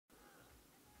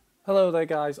Hello there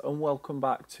guys and welcome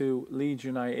back to Leeds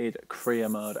United Career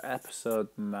Mode episode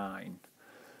 9.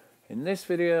 In this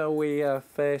video we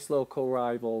face local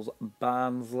rivals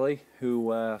Barnsley, who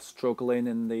are struggling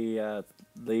in the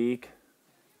league.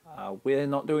 We're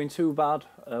not doing too bad,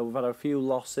 we've had a few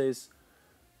losses,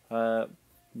 won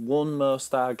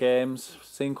most our games,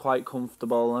 seem quite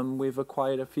comfortable, and we've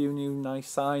acquired a few new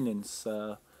nice signings.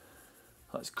 So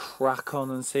let's crack on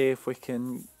and see if we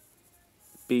can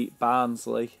beat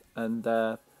Barnsley. And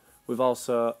we've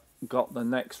also got the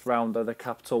next round of the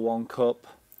Capital One Cup,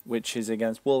 which is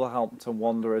against Wolverhampton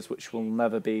Wanderers, which will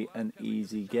never be an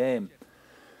easy game.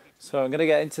 So I'm going to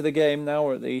get into the game now.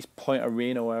 We're at the East Point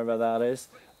Arena, wherever that is,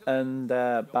 and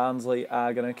Barnsley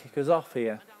are going to kick us off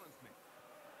here.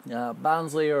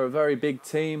 Barnsley are a very big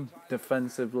team,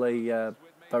 defensively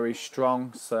very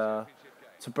strong, so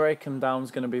to break them down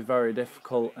is going to be very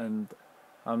difficult, and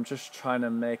I'm just trying to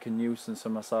make a nuisance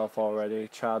of myself already.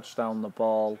 Charge down the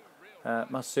ball.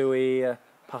 Masui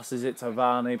passes it to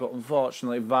Varney, but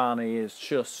unfortunately Varney is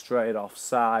just straight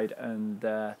offside, and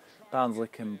Barnsley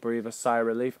can breathe a sigh of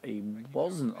relief. He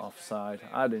wasn't offside.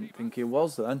 I didn't think he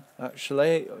was then,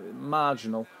 actually.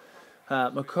 Marginal.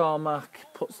 McCormack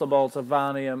puts the ball to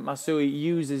Varney, and Masui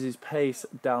uses his pace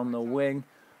down the wing.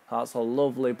 That's a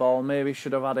lovely ball. Maybe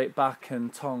should have had it back,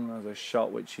 and Tong has a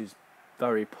shot which is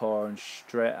very poor and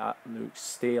straight at Luke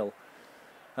Steele.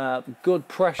 Good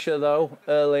pressure though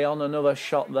early on. Another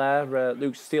shot there.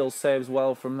 Luke Steele saves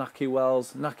well from Naki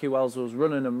Wells. Naki Wells was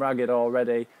running him ragged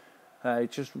already. He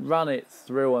just ran it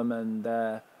through him,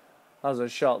 and has a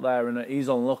shot there, and he's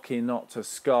unlucky not to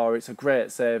score. It's a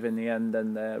great save in the end,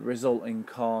 and the resulting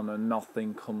corner,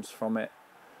 nothing comes from it.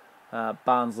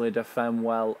 Barnsley defend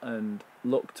well and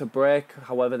look to break.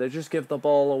 However, they just give the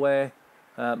ball away.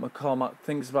 McCormack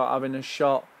thinks about having a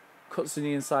shot, cuts in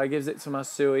the inside, gives it to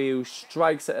Masui, who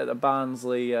strikes it at the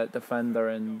Barnsley defender,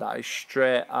 and that is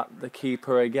straight at the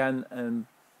keeper again, and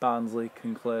Barnsley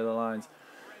can clear the lines.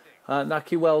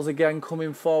 Naki Wells again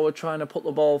coming forward, trying to put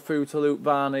the ball through to Luke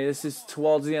Varney. This is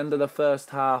towards the end of the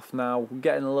first half now. We're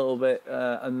getting a little bit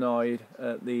annoyed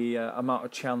at the amount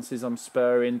of chances I'm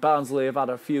sparing. Barnsley have had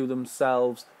a few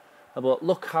themselves, but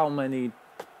look how many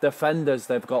defenders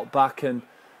they've got back, and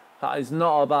that is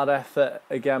not a bad effort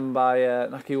again by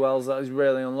Naki Wells. That is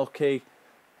really unlucky.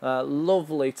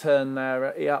 Lovely turn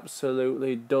there. He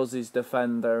absolutely does his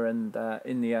defender, and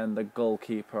in the end the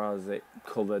goalkeeper has it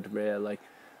covered really.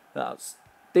 That's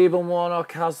Stephen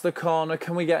Warnock has the corner.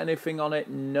 Can we get anything on it?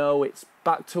 No. It's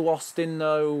back to Austin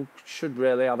though. Should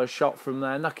really have a shot from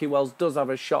there. Naki Wells does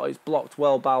have a shot. It's blocked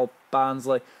well by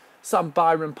Barnsley. Sam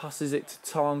Byron passes it to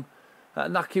Tong.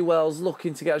 Naki Wells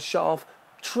looking to get a shot off.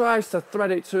 Tries to thread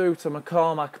it through to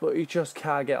McCormack, but he just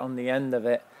can't get on the end of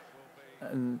it.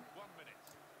 And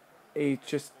he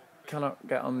just cannot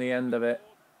get on the end of it.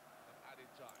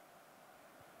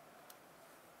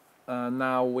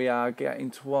 Now we are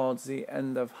getting towards the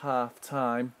end of half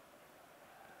time.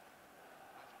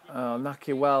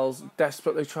 Naki Wells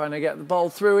desperately trying to get the ball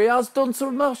through. He has done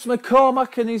so much,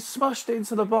 McCormack, and he's smashed it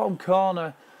into the bottom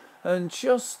corner. And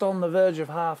just on the verge of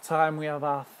half time, we have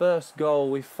our first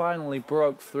goal. We finally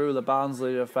broke through the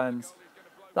Barnsley defence.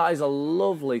 That is a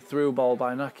lovely through ball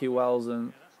by Naki Wells,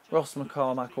 and Ross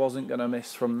McCormack wasn't going to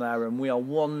miss from there. And we are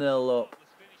 1-0 up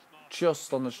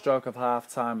just on the stroke of half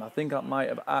time. I think that might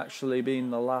have actually been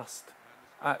the last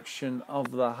action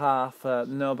of the half.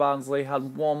 No, Barnsley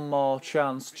had one more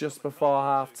chance just before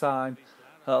half time.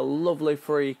 A lovely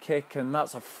free kick, and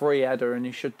that's a free header, and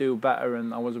he should do better,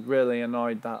 and I was really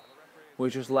annoyed that we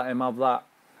just let him have that.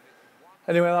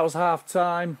 Anyway, that was half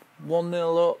time,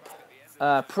 1-0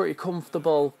 up. Pretty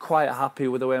comfortable, quite happy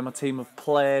with the way my team have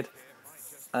played,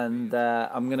 and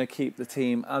I'm going to keep the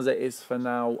team as it is for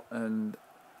now and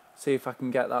see if I can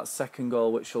get that second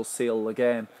goal, which will seal the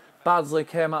game. Barnsley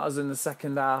came at us in the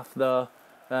second half though,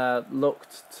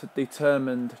 looked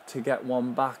determined to get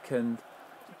one back, and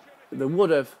they would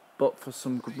have, but for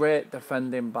some great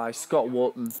defending by Scott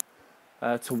Wotton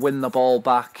to win the ball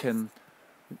back. And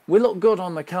we look good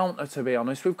on the counter, to be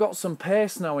honest. We've got some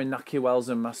pace now in Naki Wells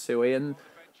and Masui, and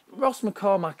Ross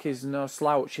McCormack is no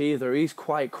slouch either. He's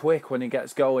quite quick when he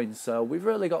gets going, so we've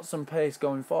really got some pace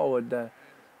going forward.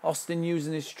 Austin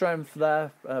using his strength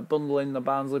there, bundling the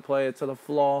Barnsley player to the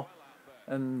floor,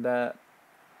 and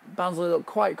Barnsley look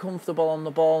quite comfortable on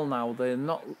the ball now. They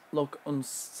not look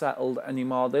unsettled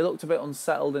anymore. They looked a bit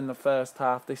unsettled in the first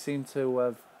half. They seem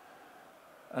to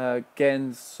have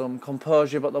gained some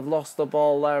composure, but they've lost the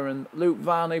ball there, and Luke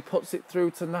Varney puts it through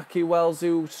to Naki Wells,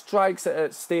 who strikes it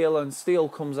at Steele, and Steele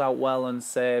comes out well and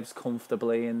saves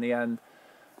comfortably in the end.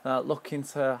 Looking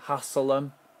to hassle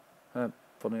him.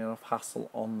 funny enough, Hassel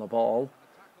on the ball.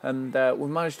 And we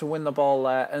managed to win the ball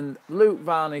there. And Luke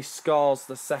Varney scores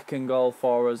the second goal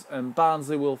for us. And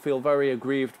Barnsley will feel very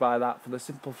aggrieved by that for the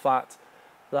simple fact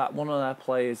that one of their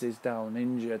players is down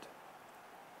injured.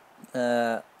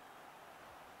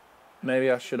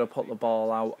 Maybe I should have put the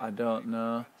ball out, I don't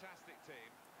know.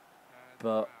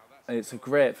 But it's a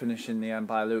great finish in the end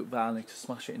by Luke Varney to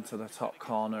smash it into the top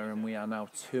corner, and we are now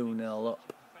 2-0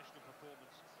 up.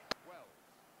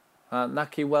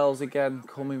 Naki Wells again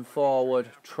coming forward,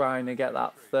 trying to get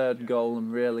that third goal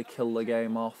and really kill the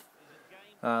game off.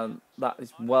 That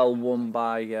is well won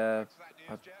by, I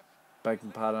beg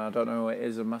your pardon, I don't know who it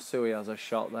is, and Masui has a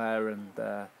shot there, and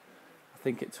I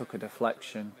think it took a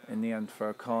deflection in the end for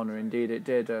a corner. Indeed it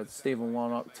did. Stephen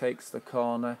Warnock takes the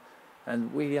corner,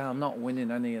 and we are not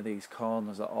winning any of these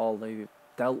corners at all. They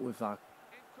dealt with our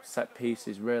set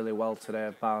pieces really well today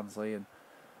at Barnsley, and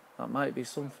that might be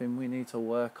something we need to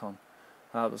work on.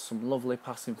 There's some lovely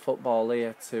passing football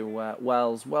here to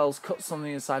Wells. Wells cuts on the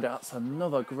inside. That's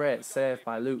another great save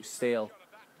by Luke Steele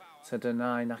to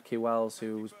deny Naki Wells,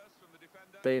 who's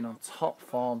been on top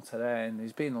form today, and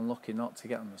he's been unlucky not to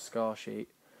get on the score sheet.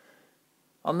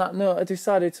 On that note, I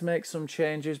decided to make some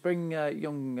changes, bring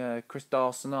young Chris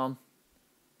Dawson on,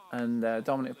 and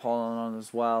Dominic Paulin on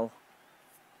as well.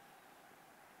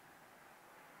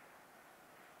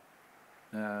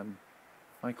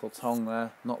 Michael Tong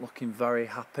there, not looking very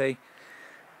happy.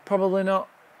 Probably not,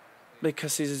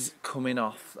 because he's coming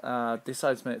off.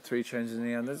 Decided to make 3 changes in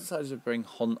the end. I decided to bring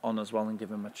Hunt on as well and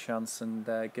give him a chance, and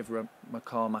give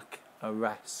McCormack a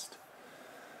rest,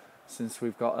 since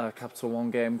we've got a Capital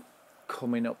One game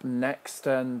coming up next.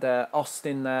 And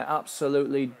Austin there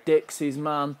absolutely dicks his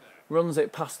man, runs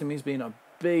it past him. He's been a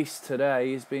beast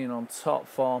today. He's been on top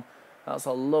form. That's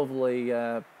a lovely...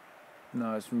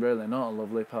 no, it's really not a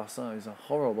lovely pass. That is a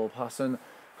horrible pass. And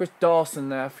Chris Dawson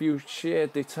there, through sheer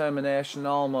determination,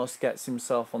 almost gets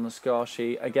himself on the score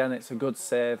sheet. Again, it's a good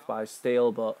save by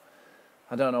Steele, but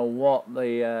I don't know what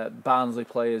the Barnsley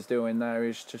player is doing there.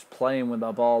 He's just playing with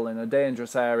the ball in a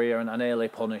dangerous area, and I nearly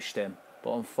punished him.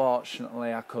 But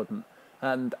unfortunately, I couldn't.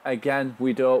 And again,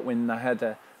 we don't win the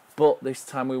header. But this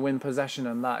time we win possession,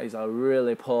 and that is a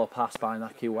really poor pass by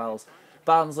Naki Wells.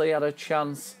 Barnsley had a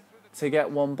chance to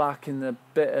get one back in the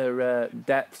bitter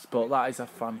depths, but that is a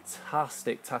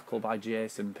fantastic tackle by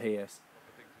Jason Pearce.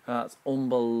 That's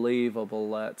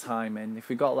unbelievable timing. If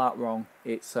we got that wrong,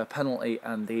 it's a penalty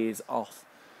and he's off.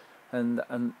 And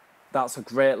that's a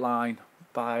great line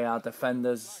by our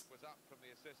defenders.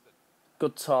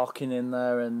 Good talking in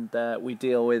there, and we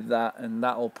deal with that, and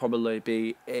that'll probably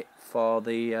be it for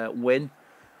the win.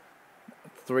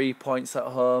 3 points at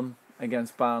home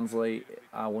against Barnsley.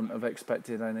 I wouldn't have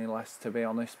expected any less, to be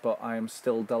honest, but I am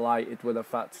still delighted with the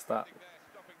fact that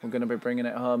we're going to be bringing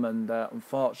it home, and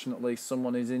unfortunately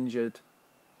someone is injured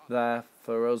there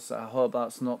for us. I hope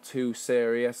that's not too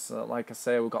serious. Like I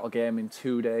say, we've got a game in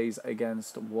 2 days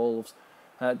against Wolves.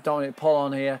 Dominic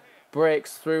Paulin here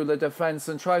breaks through the defence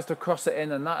and tries to cross it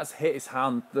in, and that has hit his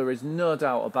hand. There is no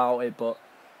doubt about it, but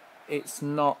it's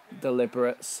not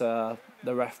deliberate, so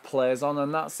the ref plays on,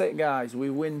 and that's it, guys. We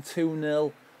win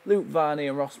 2-0. Luke Varney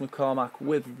and Ross McCormack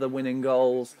with the winning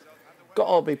goals.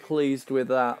 Got to be pleased with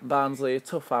that. Barnsley, a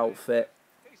tough outfit.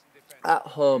 At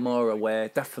home or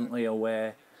away, definitely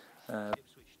away.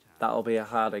 That'll be a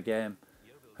harder game.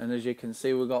 And as you can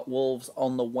see, we've got Wolves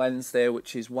on the Wednesday,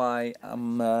 which is why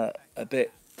I'm a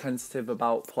bit tentative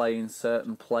about playing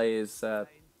certain players. I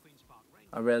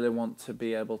really want to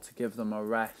be able to give them a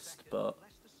rest, but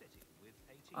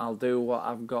I'll do what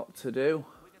I've got to do.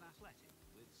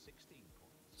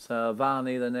 So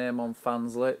Varney, the name on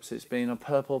fans' lips. It's been a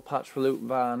purple patch for Luke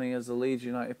Varney, as the Leeds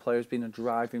United player has been a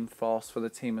driving force for the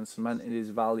team and cemented his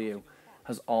value.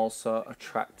 Has also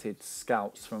attracted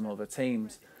scouts from other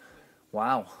teams.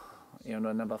 Wow, you know,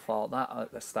 I never thought that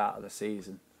at the start of the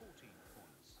season.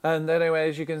 And anyway,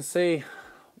 as you can see,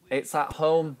 it's at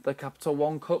home, the Capital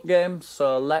One Cup game,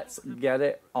 so let's get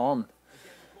it on.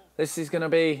 This is going to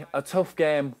be a tough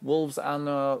game. Wolves are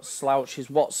no slouches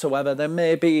whatsoever. They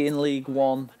may be in League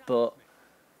One, but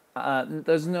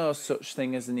there's no such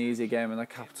thing as an easy game in the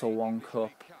Capital One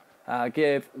Cup.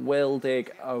 Gave Wildig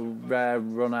a rare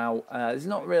run out. He's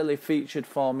not really featured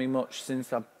for me much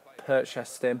since I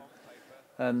purchased him.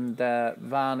 And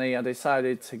Varney, I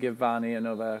decided to give Varney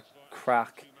another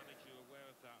crack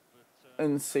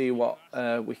and see what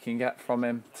we can get from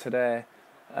him today.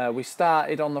 We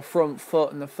started on the front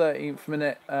foot in the 13th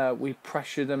minute. We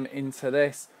pressured them into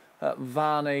this.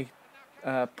 Varney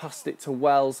passed it to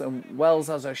Wells, and Wells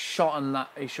has a shot on that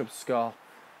he should score.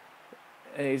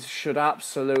 he should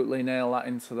absolutely nail that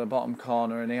into the bottom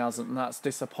corner, and he hasn't, and that's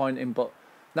disappointing. But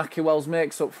Naki Wells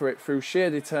makes up for it through sheer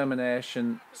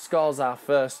determination, scores our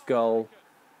first goal,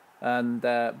 and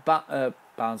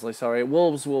Barnsley, sorry,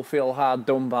 Wolves will feel hard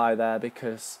done by there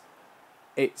because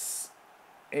it's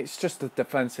just a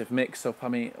defensive mix-up. I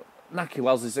mean, Naki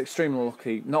Wells is extremely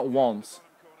lucky, not once,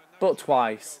 but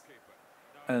twice,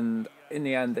 and in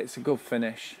the end, it's a good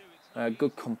finish. A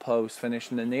good composed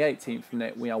finish, and in the 18th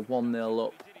minute we are 1-0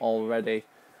 up already,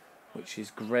 which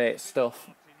is great stuff.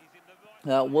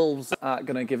 Wolves aren't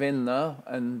going to give in though,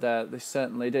 and they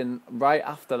certainly didn't. Right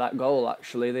after that goal,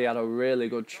 actually, they had a really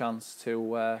good chance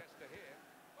to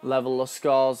level the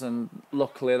scores, and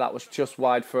luckily that was just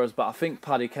wide for us, but I think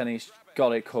Paddy Kenny's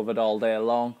got it covered all day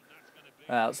long.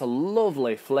 It's a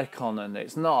lovely flick on, and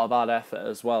it's not a bad effort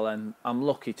as well, and I'm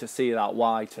lucky to see that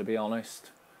wide, to be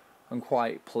honest. I'm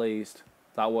quite pleased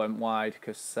that went wide,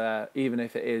 because even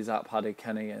if it is at Paddy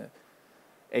Kenny,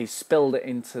 he spilled it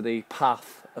into the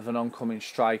path of an oncoming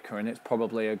striker, and it's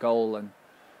probably a goal. And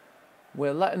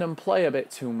we're letting them play a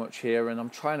bit too much here, and I'm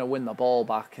trying to win the ball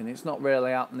back, and it's not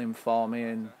really happening for me.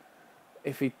 And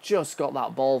if he just got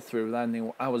that ball through,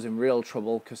 then I was in real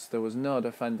trouble, because there was no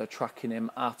defender tracking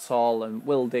him at all. And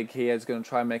Wildig here is going to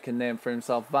try and make a name for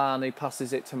himself. Varney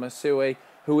passes it to Masui,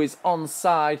 who is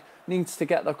onside, needs to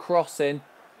get the cross in,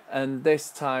 and this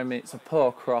time it's a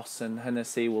poor cross, and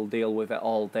Hennessy will deal with it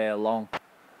all day long.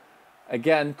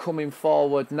 Again, coming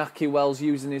forward, Naki Wells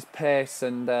using his pace,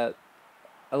 and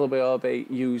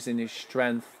LBOB using his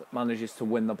strength manages to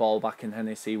win the ball back, and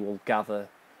Hennessy will gather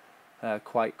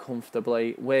quite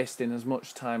comfortably, wasting as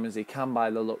much time as he can by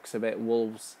the looks of it.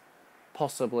 Wolves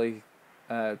possibly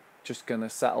just going to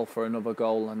settle for another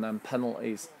goal and then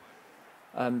penalties.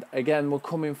 And again, we're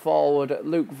coming forward.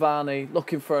 Luke Varney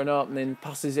looking for an opening,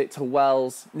 passes it to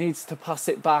Wells, needs to pass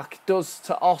it back, does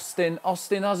to Austin.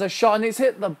 Austin has a shot, and it's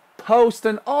hit the post,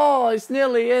 and oh, it's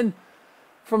nearly in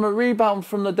from a rebound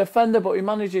from the defender, but he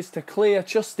manages to clear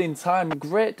just in time.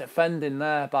 Great defending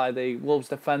there by the Wolves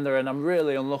defender, and I'm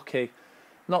really unlucky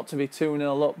not to be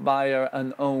 2-0 up by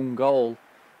an own goal.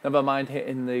 Never mind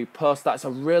hitting the post. That's a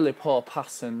really poor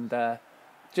pass, and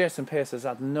Jason Pearce has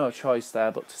had no choice there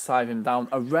but to side him down.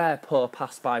 A rare poor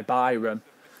pass by Byram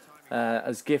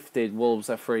has gifted Wolves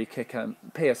a free kick, and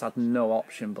Pearce had no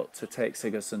option but to take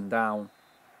Sigerson down.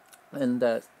 And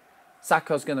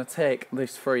Sacco's going to take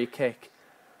this free kick,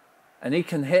 and he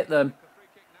can hit them.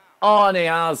 Oh, and he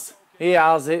has. He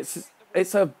has.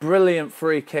 It's a brilliant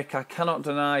free kick. I cannot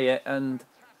deny it, and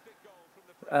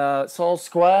it's all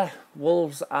square.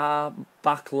 Wolves are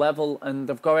back level, and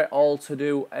they've got it all to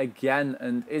do again.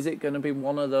 And is it going to be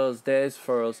one of those days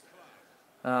for us?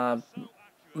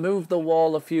 Moved the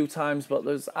wall a few times, but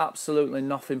there's absolutely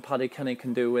nothing Paddy Kenny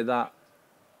can do with that.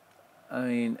 I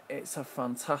mean, it's a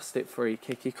fantastic free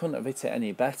kick. He couldn't have hit it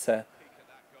any better.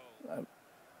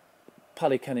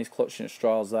 Paddy Kenny's clutching at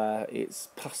straws there. It's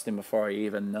past him before he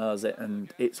even knows it,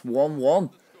 and it's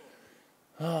 1-1.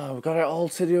 Oh, we've got it all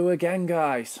to do again,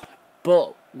 guys.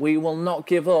 But we will not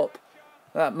give up.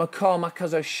 McCormack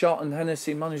has a shot, and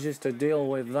Hennessy manages to deal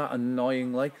with that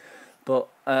annoyingly. But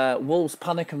Wolves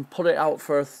panic and put it out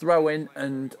for a throw-in,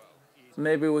 and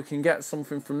maybe we can get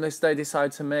something from this. They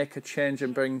decide to make a change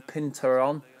and bring Pinter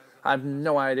on. I have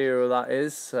no idea who that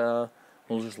is, so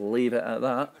we'll just leave it at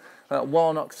that.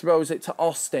 Warnock throws it to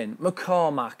Austin.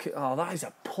 McCormack. Oh, that is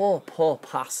a poor, poor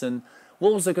pass, and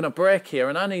Wolves are going to break here,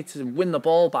 and I need to win the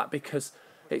ball back because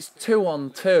it's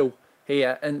 2-on-2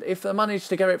 here, and if they manage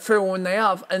to get it through, when they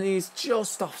have, and he's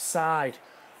just offside.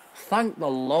 Thank the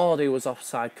Lord he was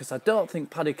offside, because I don't think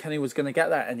Paddy Kenny was going to get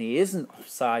that, and he isn't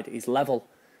offside. He's level.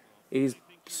 He's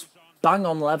bang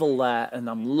on level there, and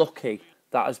I'm lucky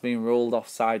that has been ruled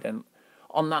offside. And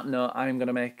on that note, I'm going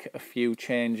to make a few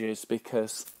changes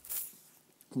because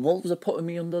Wolves are putting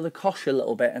me under the cosh a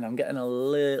little bit, and I'm getting a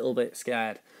little bit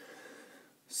scared.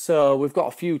 So we've got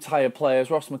a few tired players.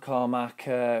 Ross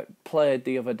McCormack played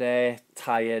the other day,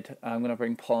 tired. I'm going to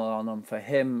bring Paul on for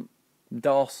him.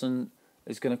 Dawson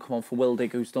is going to come on for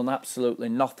Wildig, who's done absolutely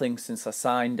nothing since I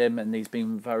signed him, and he's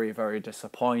been very, very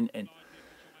disappointing.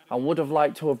 I would have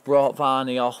liked to have brought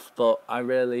Varney off, but I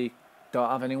really don't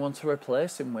have anyone to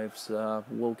replace him with, so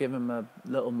we'll give him a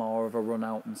little more of a run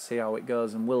out and see how it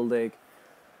goes. And Wildig,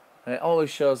 it always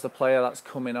shows the player that's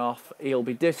coming off. He'll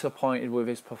be disappointed with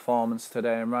his performance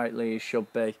today, and rightly he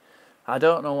should be. I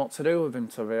don't know what to do with him,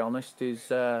 to be honest. He's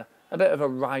a bit of a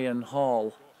Ryan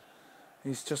Hall.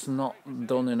 He's just not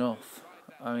done enough.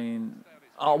 I mean,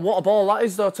 oh, what a ball that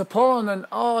is, though, to Poland. And,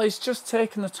 oh, he's just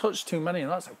taken a touch too many. And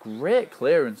that's a great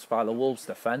clearance by the Wolves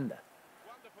defender.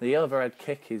 The overhead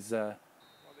kick is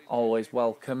always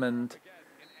welcome. And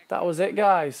that was it,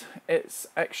 guys. It's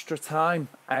extra time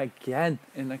again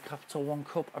in the Capital One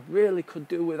Cup. I really could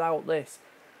do without this.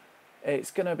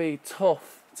 It's going to be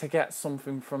tough to get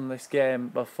something from this game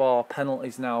before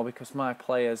penalties now because my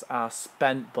players are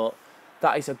spent. But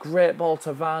that is a great ball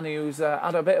to Varney, who's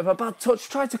had a bit of a bad touch.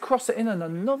 Tried to cross it in, and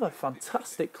another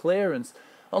fantastic clearance.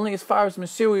 Only as far as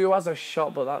Masui, who has a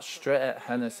shot, but that's straight at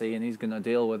Hennessy, and he's going to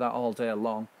deal with that all day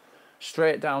long.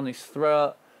 Straight down his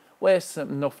throat. Wastes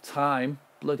enough time.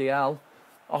 Bloody hell.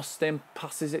 Austin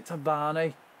passes it to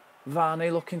Varney.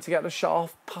 Varney looking to get the shot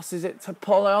off. Passes it to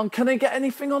Pollon. Can he get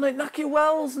anything on it? Naki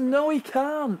Wells? No, he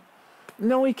can't.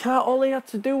 No, he can't. All he had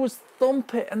to do was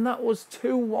thump it, and that was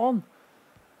 2-1.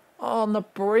 On the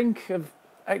brink of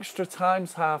extra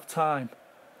times, half time.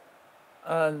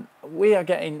 And we are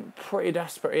getting pretty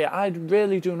desperate here. I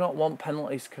really do not want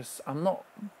penalties because I'm not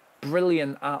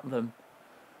brilliant at them.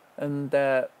 And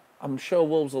I'm sure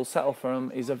Wolves will settle for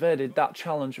him. He's evaded that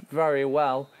challenge very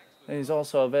well. And he's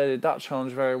also evaded that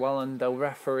challenge very well. And the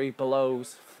referee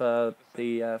blows for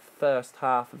the first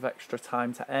half of extra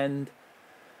time to end.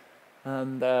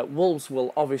 And Wolves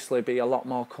will obviously be a lot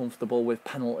more comfortable with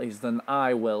penalties than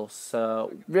I will.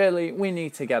 So really, we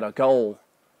need to get a goal.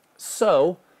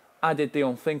 So I did the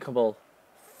unthinkable.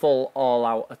 Full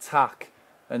all-out attack.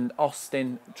 And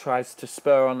Austin tries to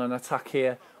spur on an attack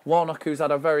here. Warnock, who's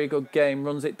had a very good game,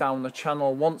 runs it down the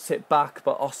channel, wants it back,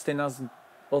 but Austin has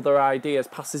other ideas,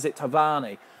 passes it to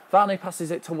Varney. Varney passes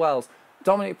it to Wells.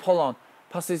 Dominic Pollon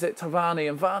passes it to Varney,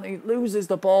 and Varney loses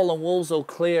the ball, and Wolves will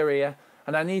clear here.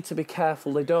 And I need to be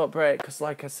careful they don't break, because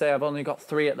like I say, I've only got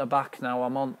 3 at the back now.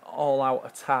 I'm on all-out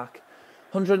attack.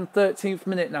 113th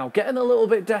minute now, getting a little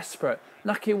bit desperate.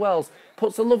 Naki Wells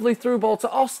puts a lovely through ball to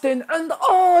Austin, and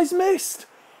oh, he's missed!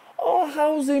 Oh,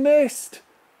 how's he missed?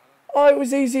 Oh, it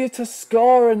was easier to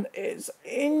score, and it's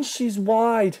inches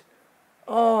wide.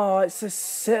 Oh, it's a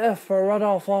sitter for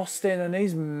Rodolphe Austin, and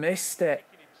he's missed it.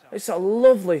 It's a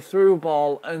lovely through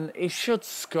ball, and he should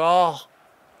score.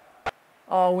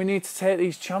 Oh, we need to take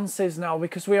these chances now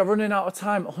because we are running out of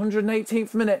time.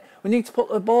 118th minute. We need to put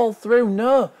the ball through.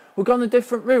 No, we've gone a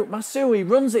different route. Masui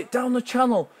runs it down the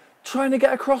channel, trying to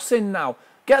get a cross in now.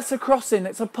 Gets a cross in.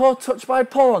 It's a poor touch by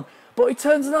Pollon. But he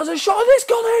turns and has a shot, and it's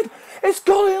gone in! It's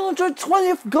gone in,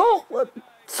 120th goal!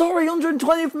 Sorry,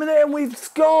 120th minute, and we've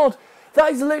scored!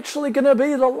 That is literally going to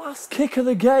be the last kick of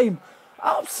the game.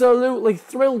 Absolutely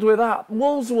thrilled with that.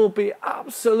 Wolves will be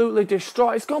absolutely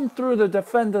distraught. It's gone through the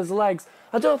defender's legs.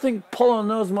 I don't think Pollon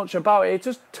knows much about it. It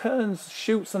just turns,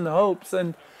 shoots, and hopes,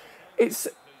 and it's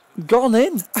gone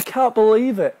in. I can't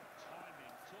believe it.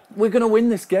 We're going to win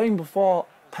this game before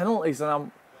penalties, and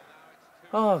I'm...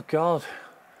 Oh, God.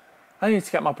 I need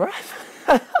to get my breath.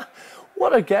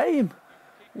 What a game.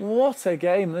 What a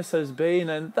game this has been.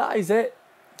 And that is it.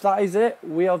 That is it.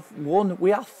 We have won.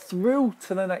 We are through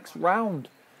to the next round.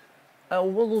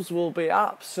 And Wolves will be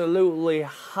absolutely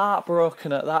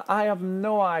heartbroken at that. I have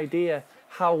no idea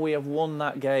how we have won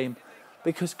that game.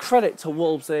 Because credit to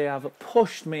Wolves, they have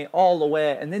pushed me all the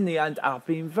way. And in the end, I've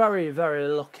been very, very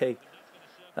lucky.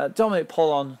 Dominic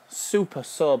Pollon, super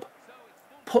sub.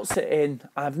 Puts it in.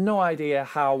 I have no idea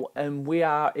how, and we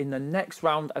are in the next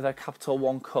round of the Capital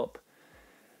One Cup.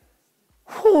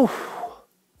 Whew.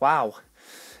 Wow.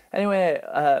 Anyway,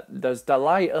 there's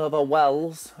delight over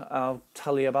Wells. I'll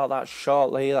tell you about that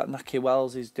shortly. That Naki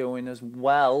Wells is doing as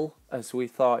well as we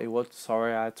thought he would.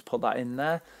 Sorry, I had to put that in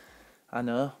there. I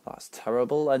know, that's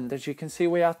terrible. And as you can see,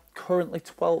 we are currently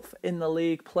 12th in the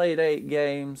league. Played 8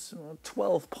 games,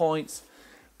 12 points.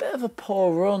 Bit of a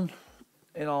poor run,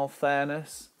 in all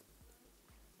fairness.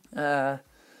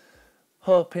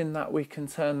 Hoping that we can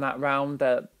turn that round.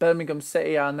 Birmingham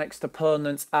City, our next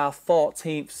opponents, are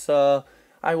 14th. So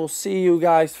I will see you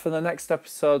guys for the next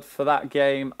episode for that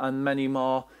game and many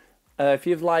more. If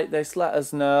you've liked this, let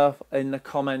us know in the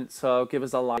comments. So give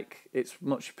us a like. It's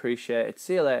much appreciated.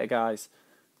 See you later, guys.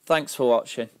 Thanks for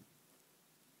watching.